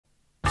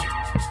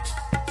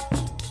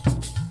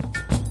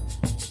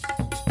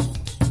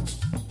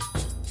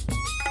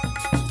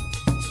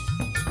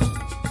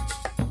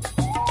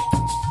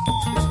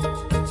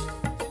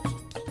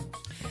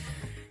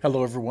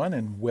Hello, everyone,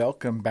 and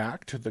welcome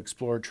back to the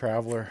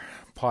Exploretraveler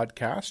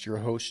podcast. Your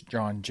host,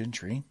 John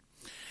Gentry.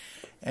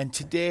 And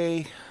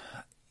today,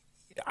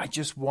 I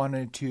just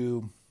wanted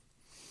to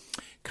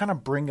kind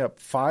of bring up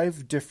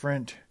 5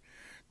 different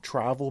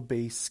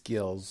travel-based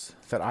skills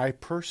that I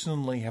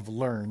personally have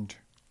learned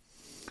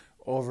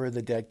over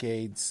the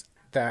decades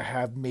that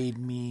have made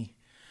me,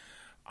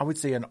 I would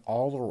say, an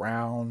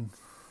all-around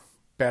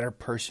better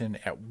person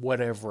at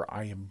whatever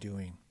I am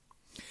doing.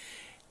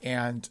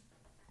 And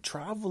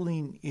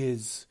traveling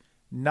is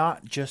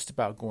not just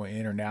about going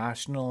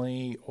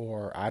internationally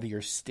or out of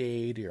your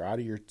state or out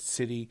of your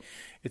city.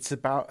 It's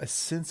about a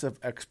sense of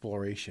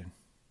exploration.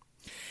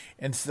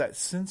 And it's that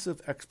sense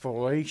of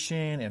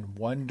exploration and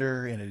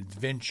wonder and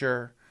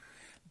adventure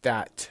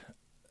that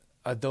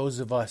those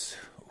of us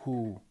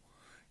who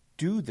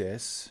do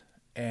this,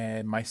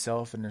 and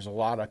myself, and there's a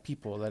lot of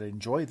people that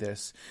enjoy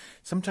this,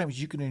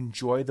 sometimes you can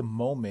enjoy the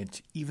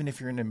moment even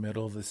if you're in the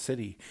middle of the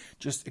city.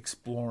 Just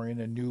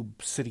exploring a new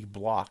city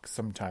block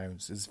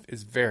sometimes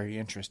is very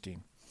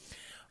interesting.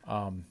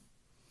 I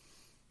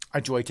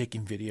enjoy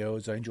taking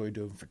videos. I enjoy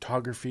doing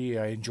photography.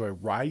 I enjoy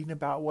writing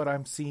about what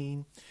I'm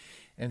seeing.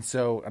 And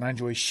I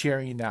enjoy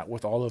sharing that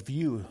with all of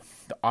you,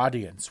 the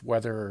audience,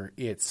 whether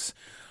it's,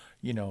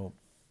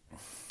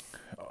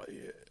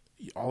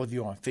 all of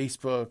you on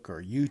Facebook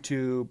or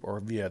YouTube or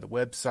via the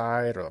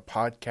website or the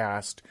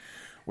podcast,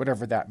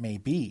 whatever that may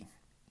be.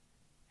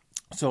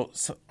 So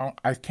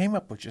I came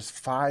up with just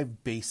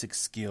 5 basic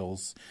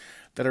skills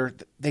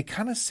they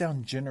kind of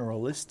sound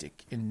generalistic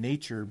in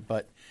nature,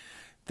 but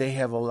they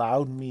have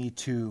allowed me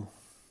to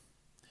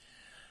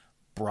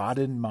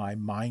broaden my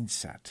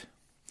mindset.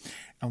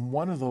 And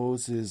one of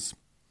those is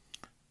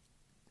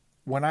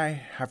when I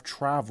have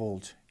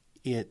traveled,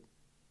 it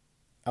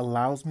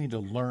allows me to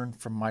learn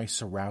from my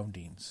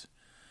surroundings.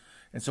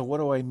 And so what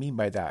do I mean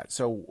by that?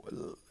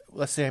 So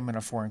let's say I'm in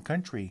a foreign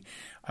country.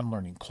 I'm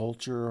learning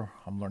culture.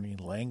 I'm learning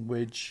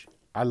language.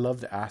 I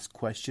love to ask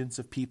questions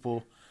of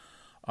people.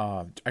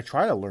 I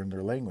try to learn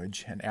their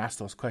language and ask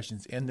those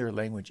questions in their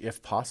language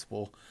if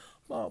possible.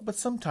 But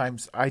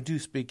sometimes I do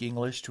speak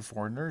English to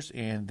foreigners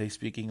and they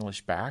speak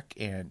English back,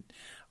 and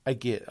I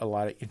get a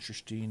lot of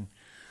interesting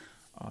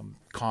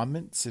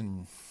comments,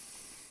 and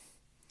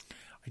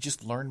I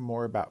just learn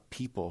more about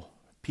people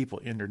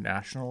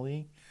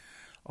internationally.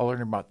 I'll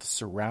learn about the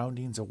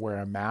surroundings of where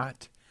I'm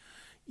at,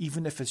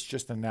 even if it's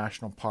just a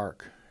national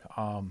park.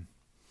 I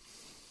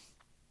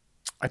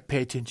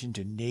pay attention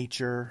to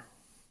nature,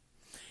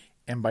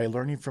 and by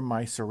learning from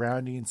my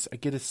surroundings, I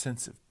get a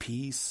sense of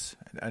peace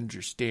and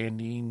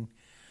understanding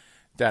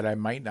that I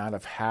might not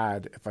have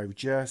had if I was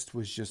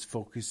just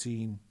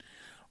focusing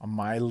on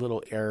my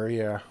little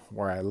area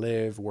where I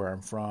live, where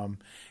I'm from,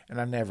 and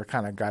I never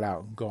kind of got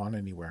out and gone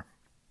anywhere.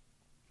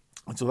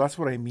 And so that's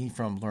what I mean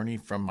from learning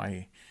from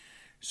my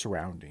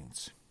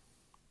surroundings.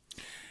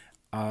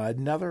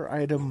 Another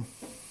item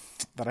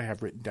that I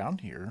have written down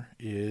here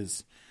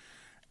is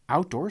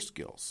outdoor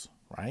skills,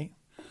 right?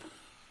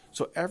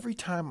 So every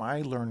time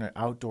I learn an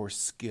outdoor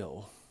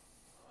skill,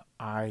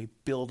 I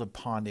build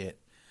upon it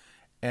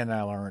and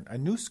I learn a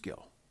new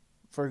skill.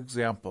 For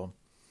example,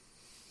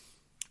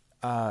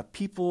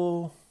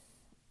 people,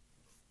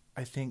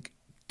 I think,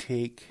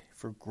 take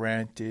for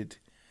granted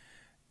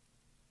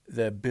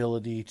the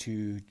ability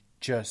to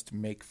just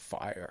make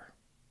fire.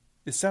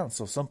 It sounds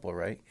so simple,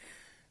 right?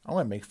 I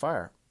want to make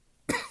fire.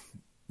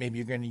 Maybe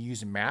you're going to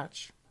use a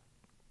match.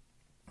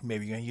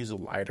 Maybe you're going to use a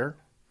lighter.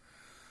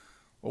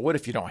 Well, what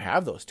if you don't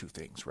have those 2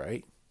 things,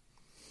 right?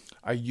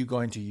 Are you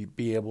going to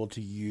be able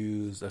to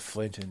use a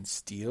flint and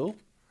steel?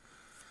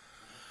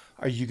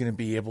 Are you going to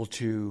be able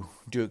to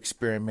do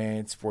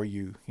experiments where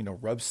you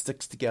rub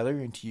sticks together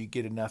until you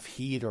get enough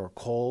heat or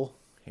coal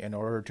in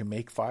order to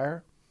make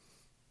fire?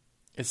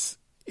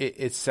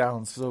 It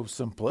sounds so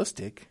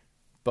simplistic,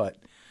 but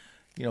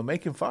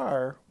making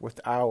fire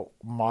without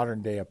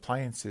modern day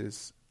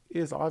appliances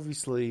is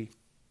obviously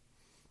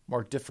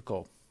more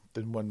difficult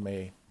than one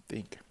may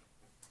think.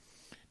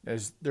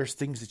 There's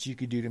things that you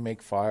could do to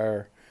make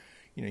fire,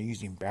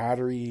 using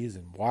batteries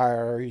and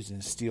wires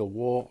and steel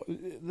wool.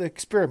 The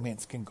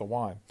experiments can go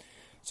on.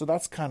 So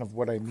that's kind of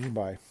what I mean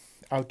by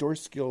outdoor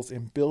skills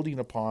and building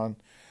upon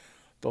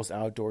those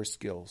outdoor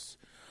skills.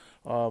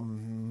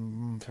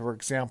 For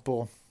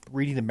example,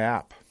 reading a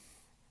map.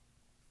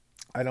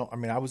 I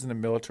was in the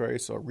military,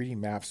 so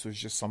reading maps was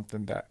just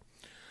something that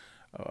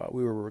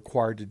we were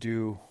required to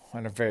do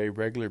on a very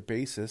regular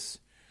basis.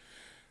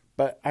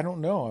 But I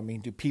don't know.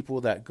 Do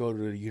people that go to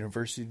the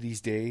university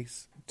these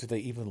days, do they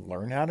even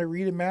learn how to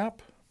read a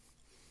map?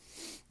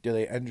 Do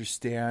they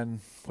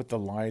understand what the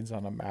lines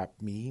on a map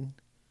mean?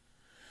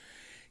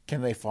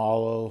 Can they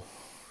follow,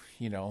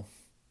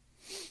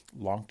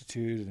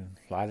 longitude and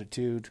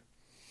latitude?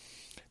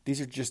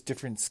 These are just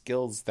different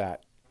skills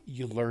that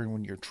you learn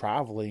when you're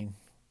traveling,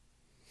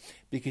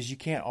 because you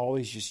can't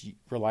always just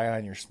rely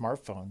on your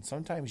smartphone.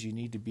 Sometimes you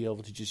need to be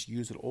able to just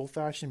use an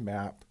old-fashioned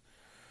map.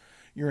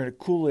 You're in a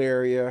cool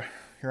area,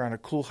 you're on a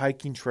cool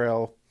hiking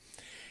trail,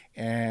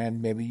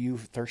 and maybe you're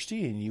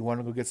thirsty and you want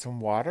to go get some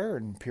water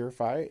and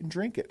purify it and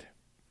drink it.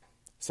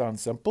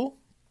 Sounds simple,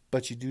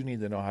 but you do need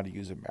to know how to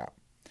use a map.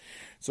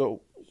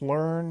 So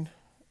learn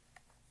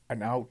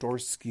an outdoor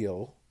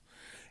skill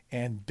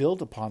and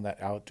build upon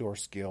that outdoor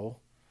skill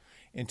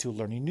into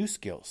learning new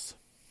skills,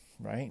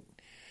 right?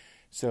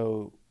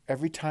 So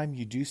every time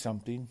you do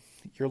something,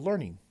 you're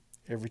learning.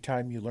 Every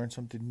time you learn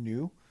something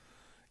new,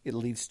 it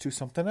leads to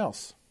something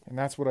else. And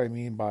that's what I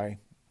mean by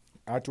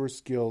outdoor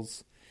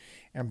skills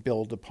and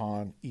build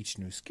upon each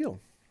new skill.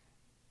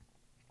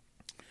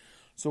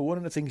 So one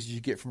of the things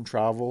you get from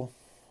travel,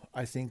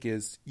 I think,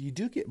 is you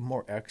do get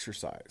more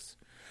exercise.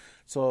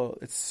 So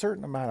it's a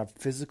certain amount of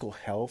physical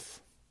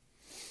health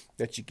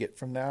that you get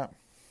from that.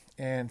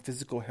 And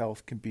physical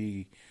health could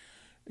be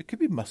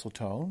muscle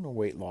tone or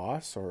weight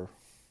loss or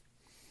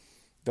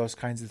those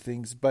kinds of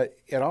things. But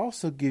it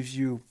also gives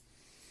you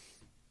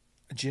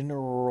a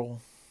general,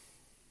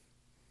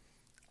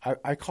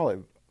 I call it,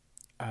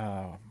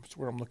 what's the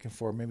word I'm looking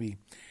for? Maybe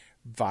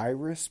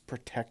virus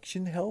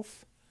protection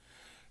health.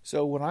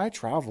 So when I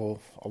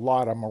travel a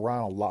lot, I'm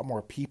around a lot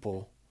more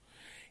people.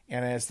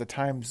 And as the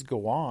times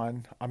go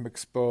on, I'm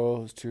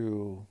exposed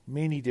to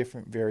many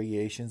different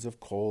variations of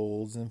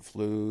colds and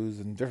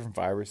flus and different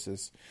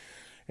viruses.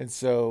 And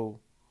so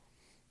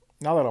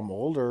now that I'm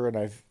older and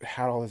I've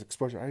had all this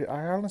exposure,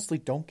 I honestly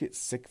don't get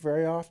sick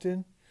very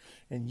often.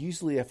 And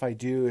usually if I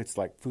do, it's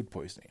like food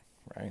poisoning,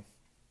 right?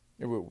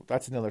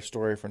 That's another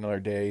story for another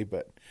day,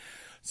 but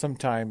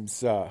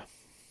sometimes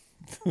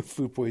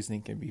food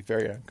poisoning can be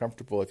very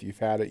uncomfortable. If you've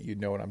had it, you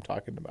know what I'm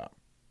talking about.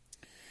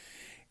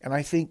 And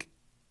I think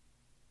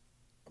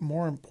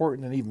more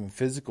important than even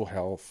physical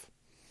health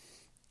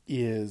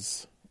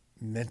is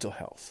mental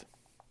health.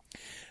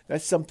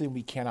 That's something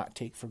we cannot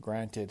take for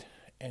granted.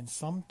 And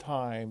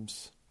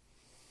sometimes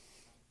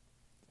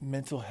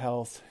mental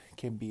health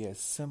can be as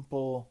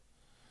simple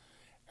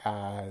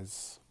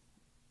as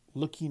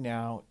looking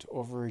out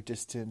over a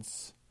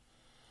distance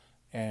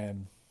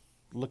and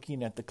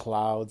looking at the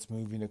clouds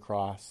moving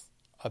across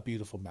a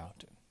beautiful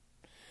mountain,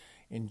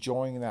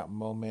 enjoying that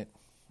moment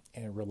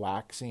and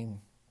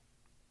relaxing,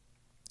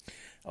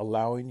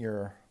 allowing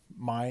your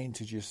mind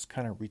to just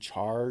kind of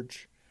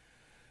recharge.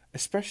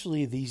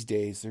 Especially these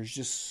days, there's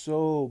just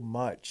so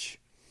much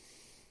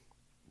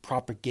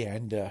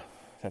propaganda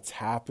that's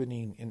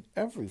happening in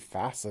every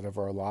facet of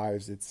our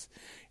lives.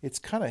 It's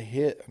kind of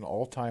hit an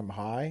all-time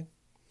high.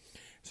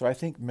 So I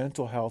think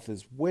mental health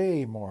is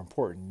way more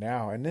important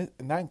now, and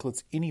that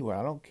includes anyone.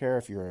 I don't care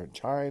if you're in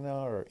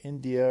China or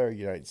India or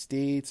United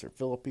States or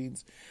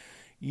Philippines.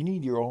 You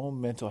need your own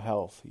mental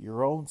health,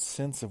 your own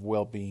sense of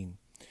well-being.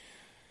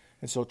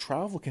 And so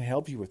travel can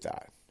help you with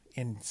that.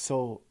 And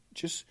so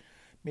just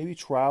maybe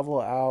travel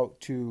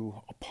out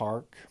to a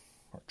park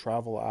or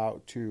travel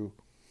out to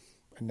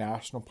a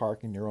national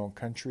park in your own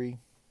country,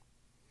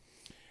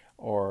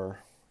 or,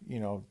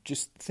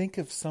 just think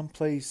of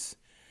someplace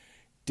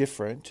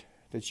different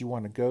that you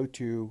want to go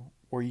to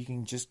where you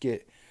can just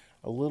get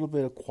a little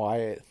bit of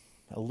quiet,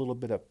 a little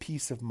bit of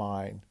peace of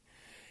mind.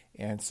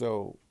 And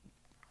so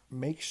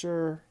make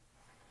sure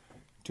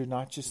to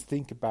not just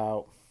think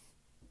about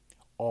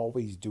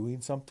always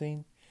doing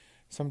something.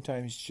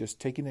 Sometimes just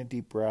taking a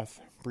deep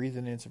breath,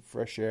 breathing in some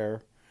fresh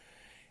air,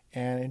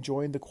 and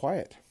enjoying the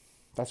quiet.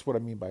 That's what I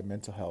mean by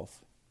mental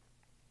health.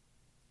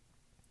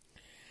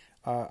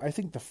 I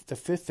think the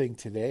fifth thing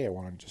today I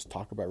want to just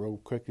talk about real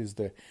quick is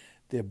the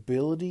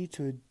ability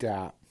to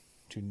adapt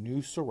to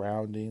new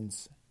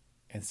surroundings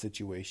and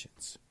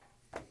situations.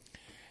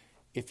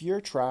 If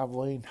you're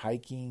traveling,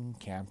 hiking,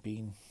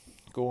 camping,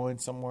 going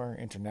somewhere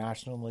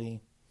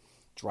internationally,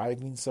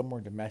 driving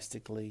somewhere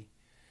domestically,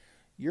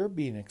 you're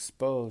being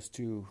exposed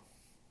to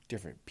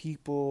different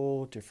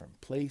people, different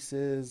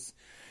places,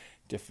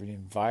 different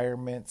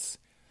environments.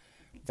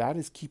 That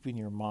is keeping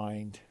your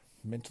mind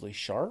mentally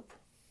sharp.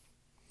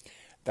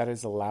 That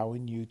is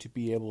allowing you to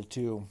be able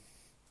to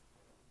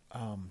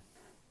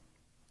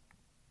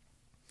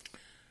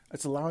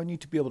it's allowing you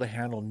to be able to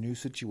handle new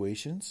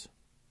situations.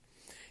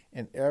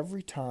 And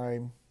every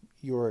time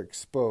you're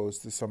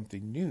exposed to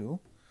something new,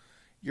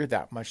 you're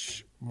that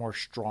much more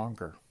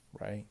stronger,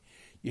 right?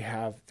 You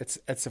have,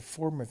 it's a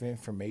form of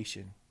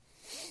information.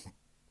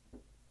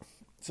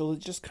 So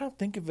just kind of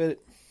think of it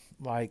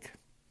like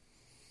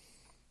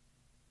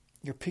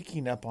you're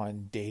picking up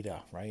on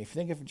data, right? If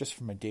you think of it just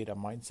from a data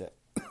mindset,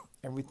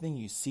 everything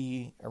you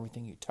see,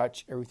 everything you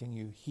touch, everything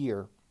you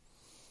hear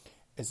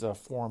is a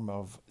form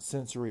of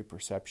sensory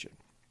perception.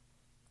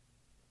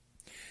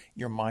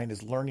 Your mind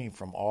is learning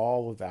from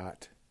all of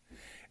that.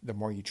 The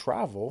more you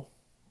travel,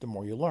 the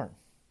more you learn.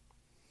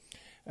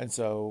 And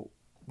so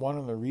one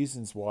of the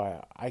reasons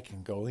why I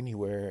can go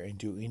anywhere and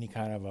do any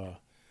kind of a,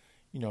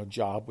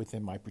 job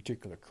within my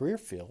particular career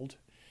field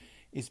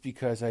is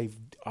because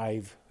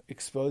I've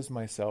exposed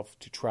myself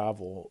to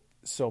travel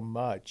so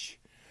much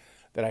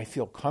that I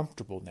feel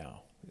comfortable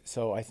now.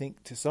 So I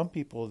think to some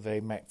people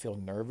they might feel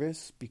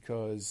nervous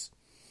because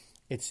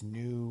it's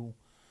new,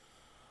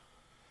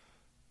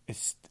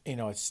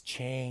 it's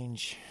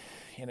change,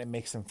 and it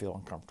makes them feel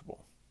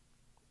uncomfortable.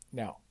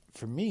 Now,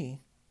 for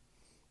me,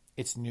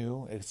 it's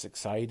new, it's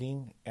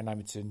exciting, and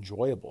it's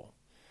enjoyable.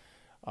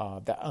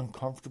 That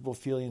uncomfortable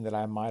feeling that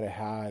I might have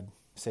had,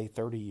 say,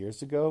 30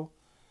 years ago,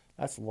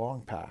 that's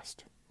long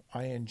past.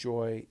 I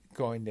enjoy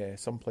going to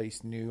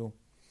someplace new.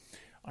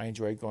 I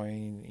enjoy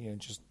going,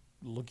 just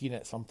looking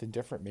at something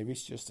different. Maybe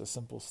it's just a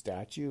simple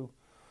statue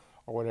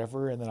or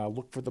whatever, and then I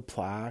look for the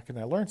plaque and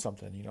I learn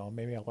something.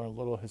 Maybe I learn a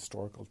little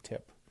historical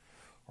tip.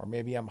 Or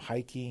maybe I'm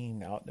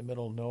hiking out in the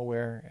middle of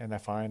nowhere and I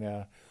find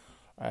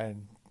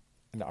an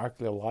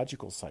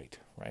archaeological site,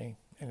 right?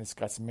 And it's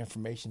got some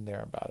information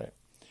there about it.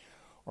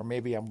 Or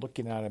maybe I'm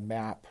looking at a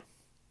map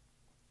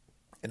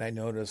and I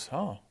notice,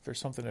 there's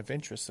something of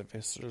interest. If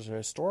there's a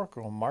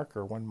historical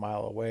marker 1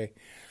 mile away,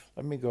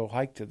 let me go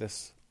hike to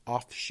this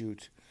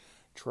offshoot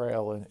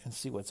trail and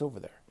see what's over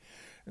there.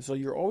 And so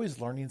you're always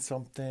learning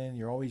something,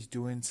 you're always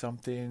doing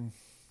something,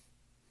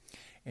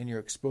 and you're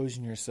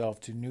exposing yourself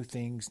to new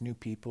things, new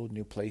people,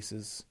 new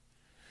places,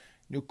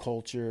 new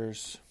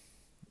cultures,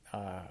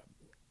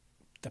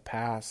 the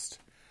past,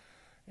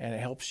 and it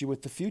helps you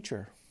with the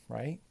future,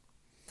 right?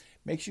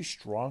 Makes you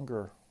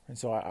stronger. And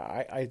so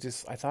I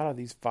thought of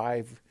these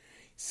 5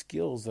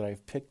 skills that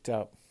I've picked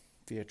up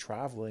via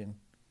traveling,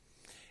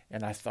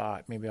 and I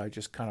thought maybe I'd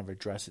just kind of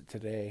address it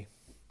today.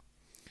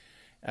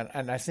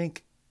 And I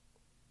think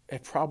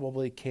it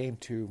probably came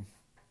to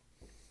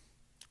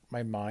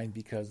my mind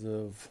because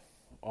of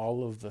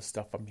all of the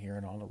stuff I'm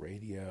hearing on the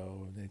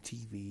radio and the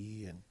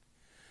TV, and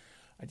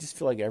I just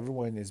feel like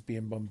everyone is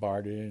being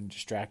bombarded and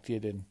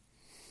distracted, and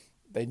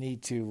they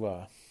need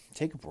to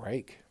take a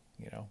break,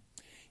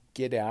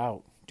 get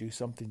out, do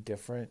something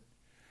different,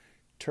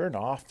 turn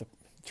off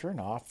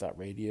that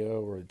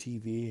radio or the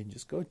TV and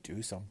just go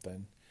do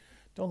something.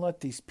 Don't let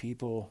these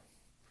people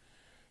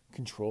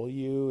control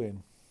you,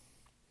 and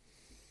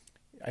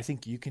I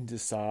think you can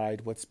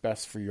decide what's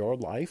best for your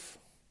life,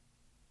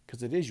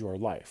 because it is your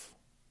life.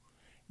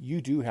 You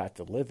do have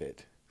to live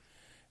it.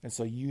 And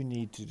so you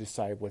need to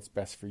decide what's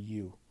best for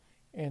you.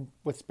 And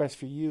what's best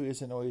for you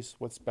isn't always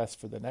what's best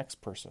for the next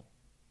person.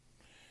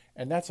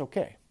 And that's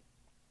okay.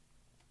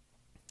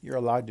 You're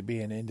allowed to be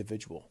an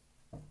individual.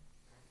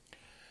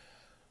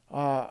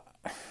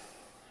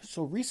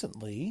 So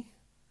recently,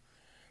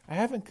 I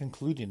haven't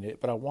concluded it,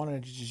 but I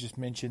wanted to just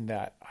mention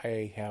that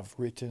I have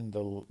written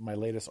my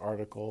latest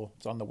article.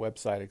 It's on the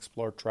website,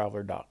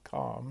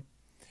 Exploretraveler.com.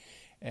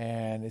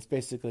 And it's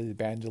basically the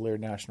Bandelier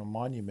National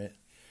Monument.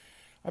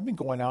 I've been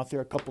going out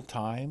there a couple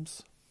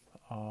times.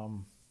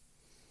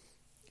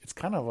 It's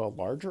kind of a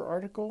larger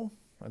article.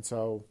 And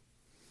so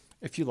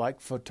if you like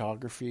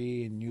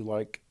photography and you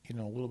like,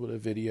 a little bit of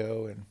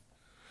video and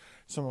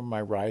some of my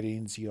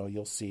writings,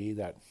 you'll see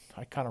that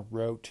I kind of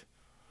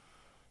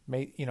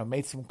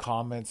made some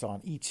comments on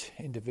each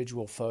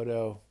individual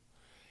photo.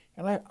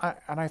 And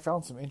I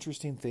found some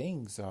interesting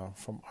things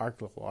from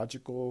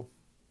archaeological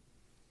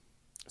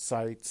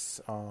sites.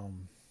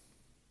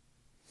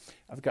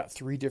 I've got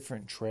 3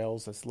 different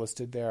trails that's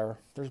listed there.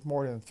 There's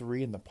more than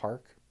 3 in the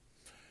park,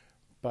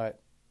 but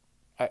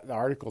the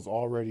article's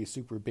already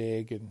super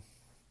big and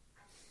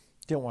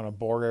didn't want to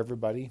bore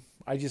everybody.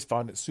 I just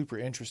found it super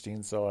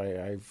interesting, so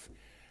I've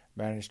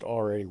managed to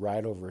already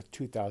write over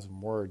 2,000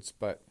 words,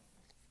 but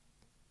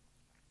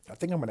I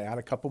think I'm going to add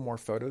a couple more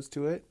photos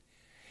to it.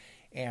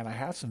 And I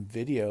have some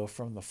video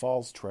from the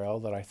Falls Trail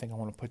that I think I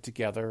want to put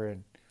together,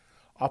 and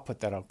I'll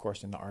put that, of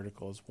course, in the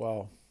article as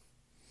well.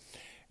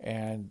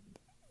 And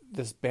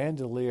this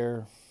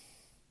Bandelier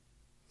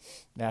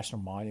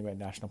National Monument,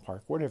 National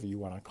Park, whatever you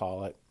want to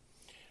call it,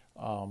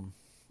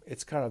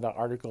 it's kind of, the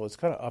article is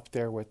kind of up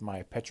there with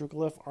my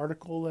petroglyph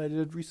article that I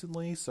did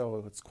recently,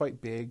 so it's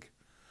quite big.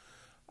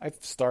 I've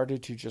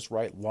started to just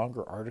write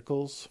longer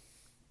articles.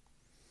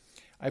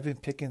 I've been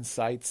picking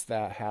sites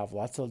that have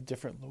lots of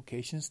different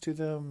locations to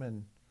them,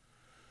 and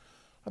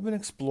I've been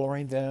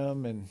exploring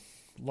them and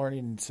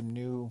learning some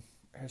new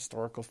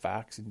historical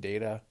facts and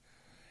data.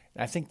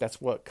 And I think that's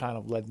what kind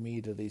of led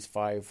me to these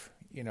 5,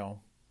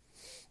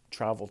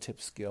 travel tip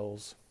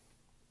skills.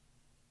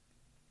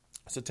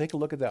 So take a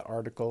look at that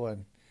article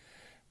and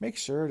make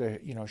sure to,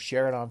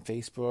 share it on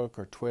Facebook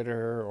or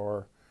Twitter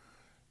or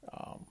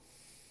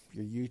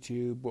your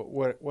YouTube,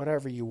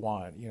 whatever you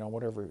want,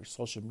 whatever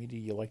social media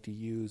you like to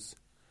use.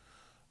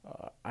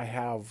 I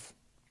have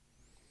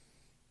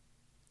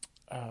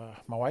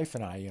my wife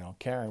and I,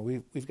 Karen,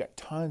 we've got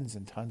tons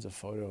and tons of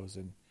photos,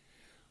 and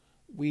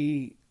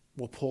we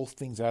will pull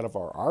things out of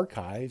our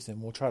archives,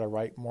 and we'll try to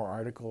write more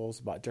articles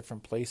about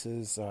different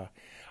places.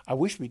 I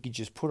wish we could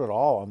just put it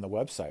all on the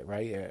website,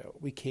 right?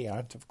 We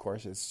can't, of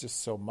course. It's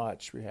just so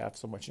much. We have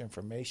so much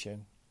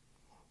information.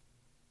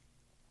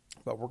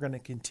 But we're going to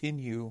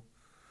continue,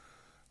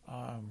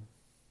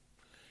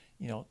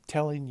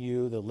 telling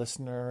you, the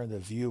listener, the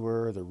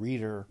viewer, the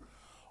reader,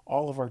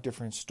 all of our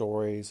different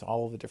stories,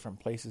 all of the different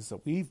places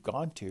that we've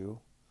gone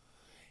to.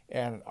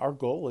 And our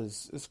goal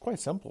is quite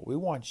simple. We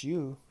want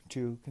you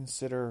to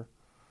consider,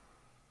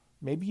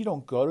 maybe you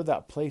don't go to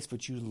that place,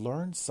 but you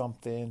learn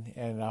something,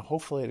 and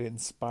hopefully it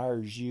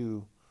inspires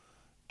you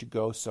to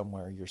go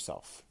somewhere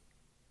yourself.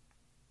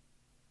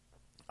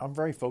 I'm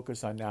very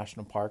focused on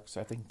national parks.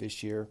 I think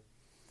this year,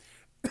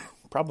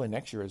 probably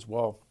next year as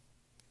well,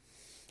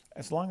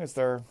 as long as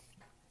they're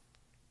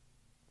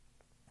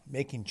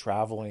making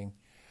traveling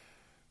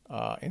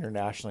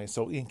internationally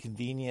so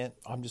inconvenient,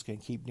 I'm just going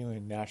to keep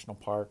doing national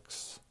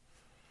parks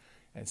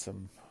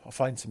and I'll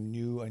find some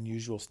new,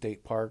 unusual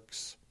state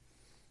parks.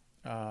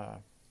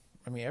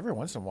 Every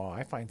once in a while,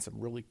 I find some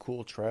really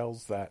cool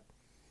trails that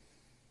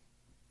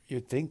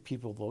you'd think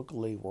people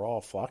locally were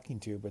all flocking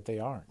to, but they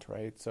aren't,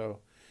 right? So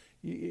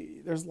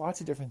there's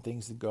lots of different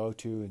things to go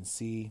to and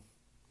see.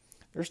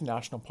 There's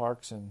national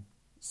parks in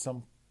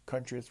some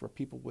countries where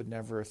people would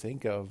never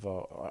think of.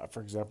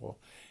 For example,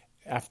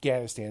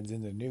 Afghanistan's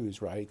in the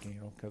news, right?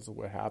 Because of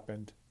what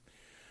happened.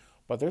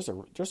 But there's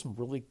some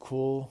really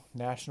cool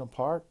national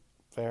park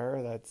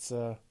there. That's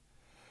I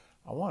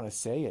want to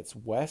say it's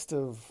west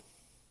of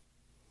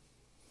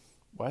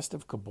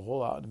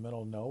Kabul, out in the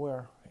middle of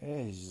nowhere.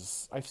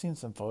 I've seen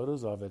some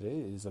photos of it. It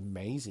is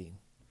amazing.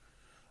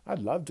 I'd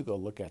love to go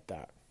look at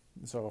that.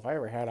 So if I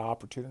ever had an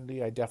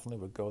opportunity, I definitely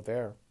would go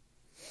there.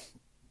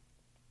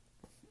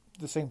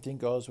 The same thing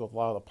goes with a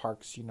lot of the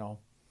parks, the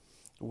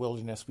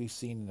wilderness we've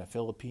seen in the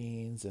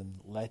Philippines and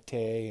Leyte,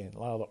 and a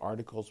lot of the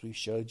articles we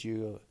showed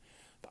you,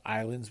 the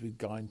islands we've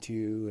gone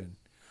to, and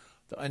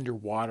the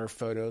underwater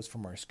photos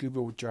from our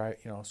scuba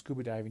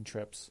diving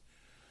trips.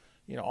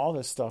 All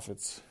this stuff,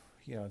 it's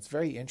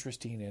very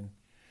interesting, and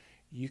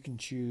you can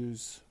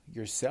choose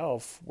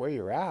yourself where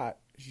you're at.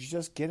 You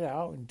just get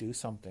out and do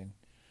something.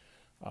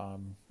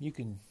 You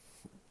can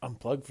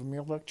unplug from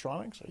your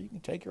electronics, or you can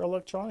take your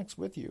electronics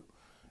with you.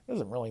 It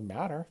doesn't really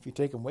matter. If you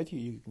take them with you,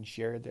 you can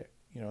share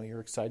your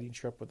exciting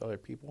trip with other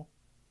people.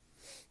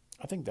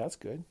 I think that's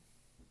good.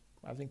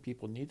 I think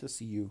people need to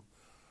see you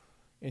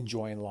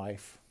enjoying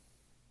life.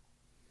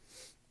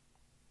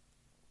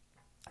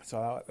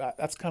 So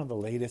that's kind of the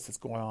latest that's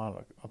going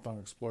on up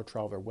on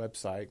Exploretraveler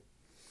website.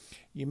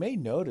 You may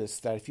notice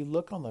that if you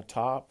look on the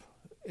top,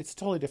 it's a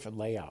totally different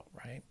layout,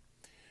 right?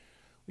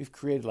 We've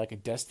created like a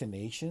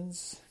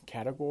destinations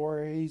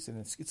categories, and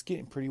it's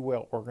getting pretty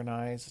well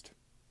organized.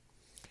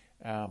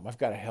 I've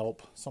got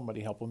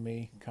somebody helping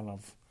me kind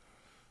of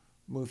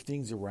move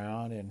things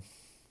around, and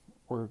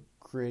we're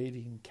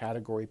creating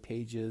category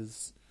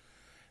pages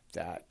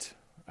that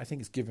I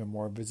think is giving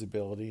more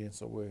visibility, and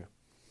so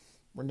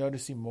we're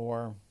noticing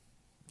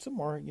some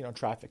more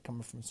traffic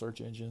coming from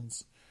search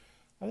engines.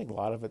 I think a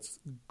lot of it's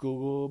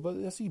Google, but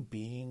I see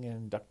Bing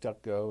and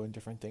DuckDuckGo and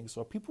different things.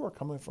 So people are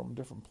coming from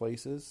different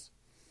places,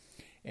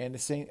 and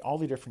all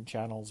the different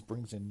channels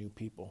brings in new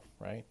people,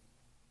 right?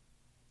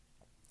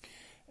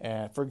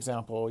 And for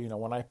example,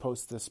 when I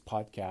post this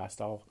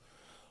podcast, I'll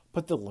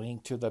put the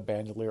link to the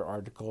Bandolier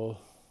article,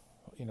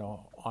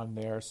 on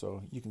there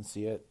so you can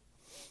see it,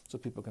 so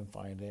people can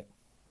find it.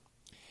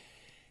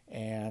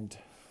 And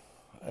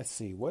let's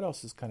see, what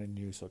else is kind of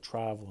new? So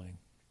traveling.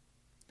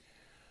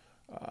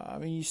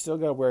 You still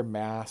got to wear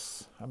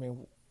masks.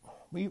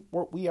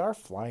 We are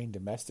flying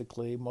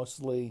domestically,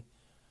 mostly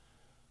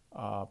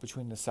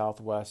between the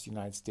Southwest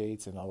United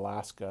States and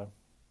Alaska.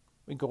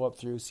 We go up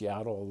through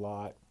Seattle a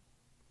lot.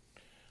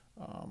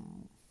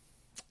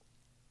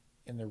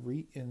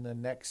 In the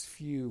next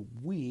few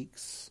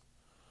weeks,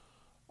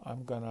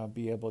 I'm gonna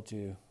be able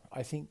to,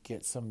 I think,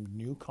 get some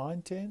new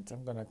content.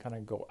 I'm gonna kind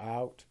of go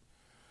out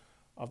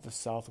of the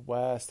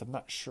Southwest. I'm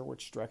not sure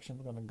which direction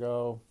I'm gonna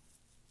go,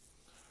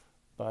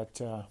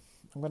 but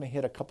I'm gonna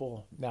hit a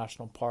couple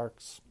national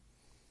parks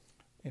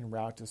en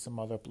route to some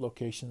other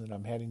location that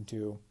I'm heading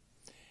to,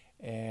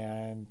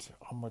 and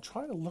I'm gonna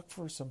try to look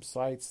for some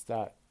sites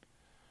that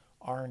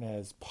aren't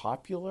as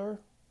popular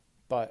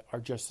but are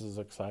just as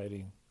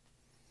exciting,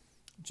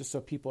 just so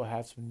people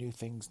have some new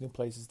things, new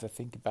places to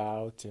think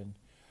about, and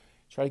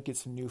try to get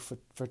some new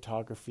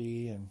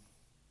photography. And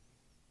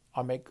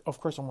I'm going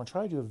to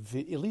try to do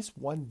at least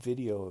one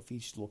video of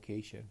each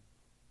location.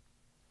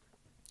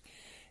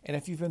 And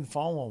if you've been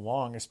following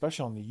along,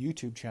 especially on the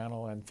YouTube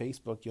channel and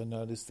Facebook, you'll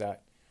notice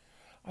that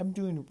I'm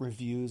doing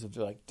reviews of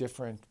like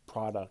different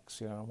products.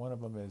 One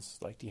of them is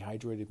like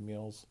dehydrated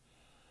meals.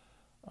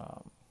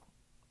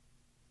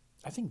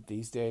 I think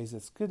these days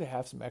it's good to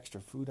have some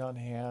extra food on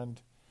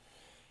hand.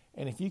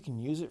 And if you can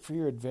use it for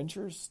your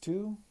adventures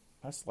too,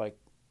 that's like,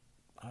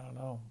 I don't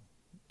know,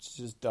 it's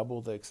just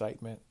double the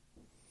excitement.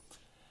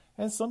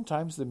 And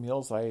sometimes the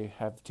meals I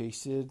have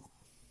tasted,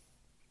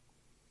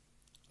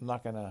 I'm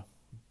not going to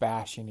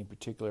bash any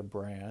particular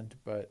brand,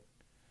 but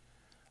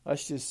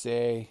let's just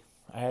say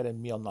I had a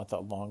meal not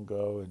that long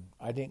ago and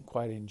I didn't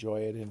quite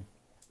enjoy it, and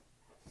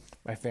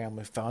my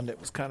family found it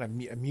was kind of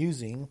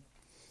amusing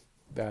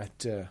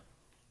that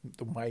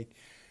my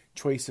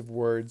choice of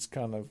words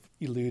kind of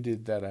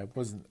eluded that I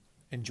wasn't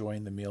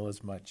enjoying the meal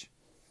as much.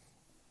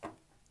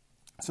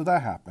 So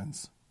that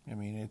happens.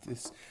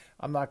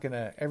 I'm not going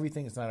to,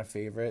 everything is not a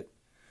favorite.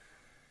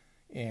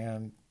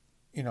 And,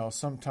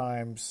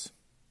 sometimes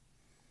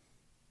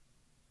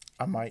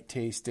I might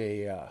taste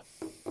a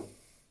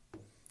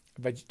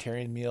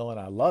vegetarian meal and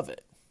I love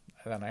it.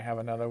 And then I have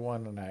another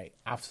one and I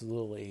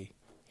absolutely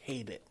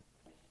hate it.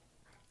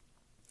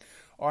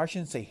 Or I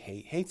shouldn't say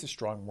hate. Hate's a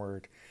strong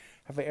word.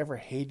 Have I ever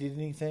hated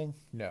anything?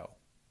 No.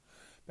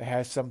 It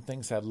has some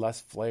things that had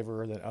less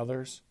flavor than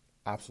others.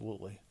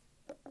 Absolutely.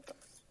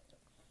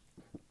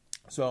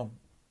 So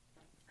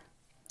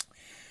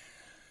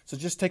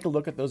just take a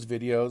look at those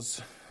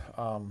videos.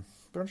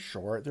 They're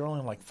short. They're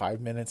only like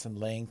 5 minutes in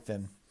length,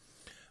 and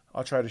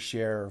I'll try to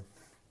share.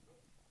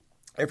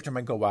 Every time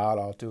I go out,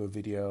 I'll do a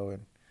video,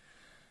 and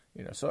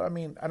so I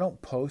mean, I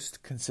don't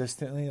post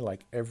consistently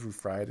like every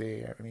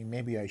Friday. I mean,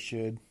 maybe I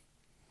should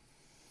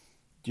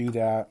do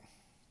that.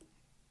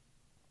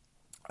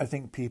 I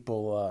think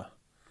people, a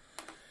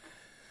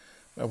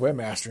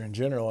webmaster in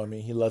general, I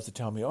mean, he loves to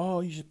tell me, "Oh,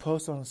 you should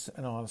post on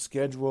a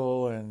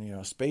schedule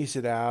and space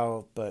it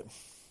out." But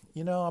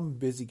I'm a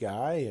busy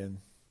guy, and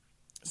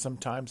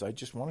sometimes I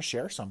just want to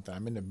share something.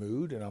 I'm in the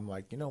mood, and I'm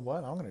like, you know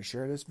what? I'm going to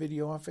share this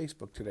video on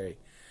Facebook today.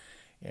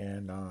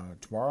 And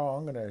tomorrow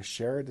I'm going to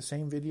share the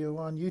same video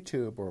on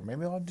YouTube, or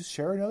maybe I'll just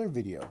share another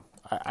video.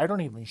 I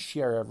don't even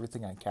share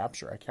everything I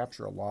capture. I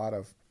capture a lot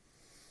of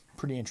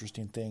pretty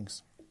interesting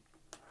things.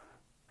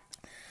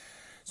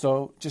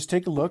 So just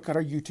take a look at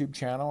our YouTube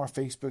channel, our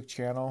Facebook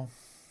channel,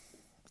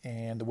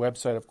 and the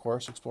website, of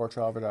course,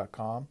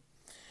 Exploretraveler.com.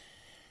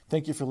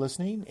 Thank you for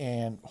listening,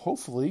 and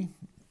hopefully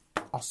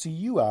I'll see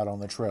you out on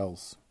the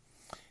trails.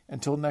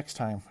 Until next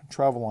time,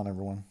 travel on,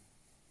 everyone.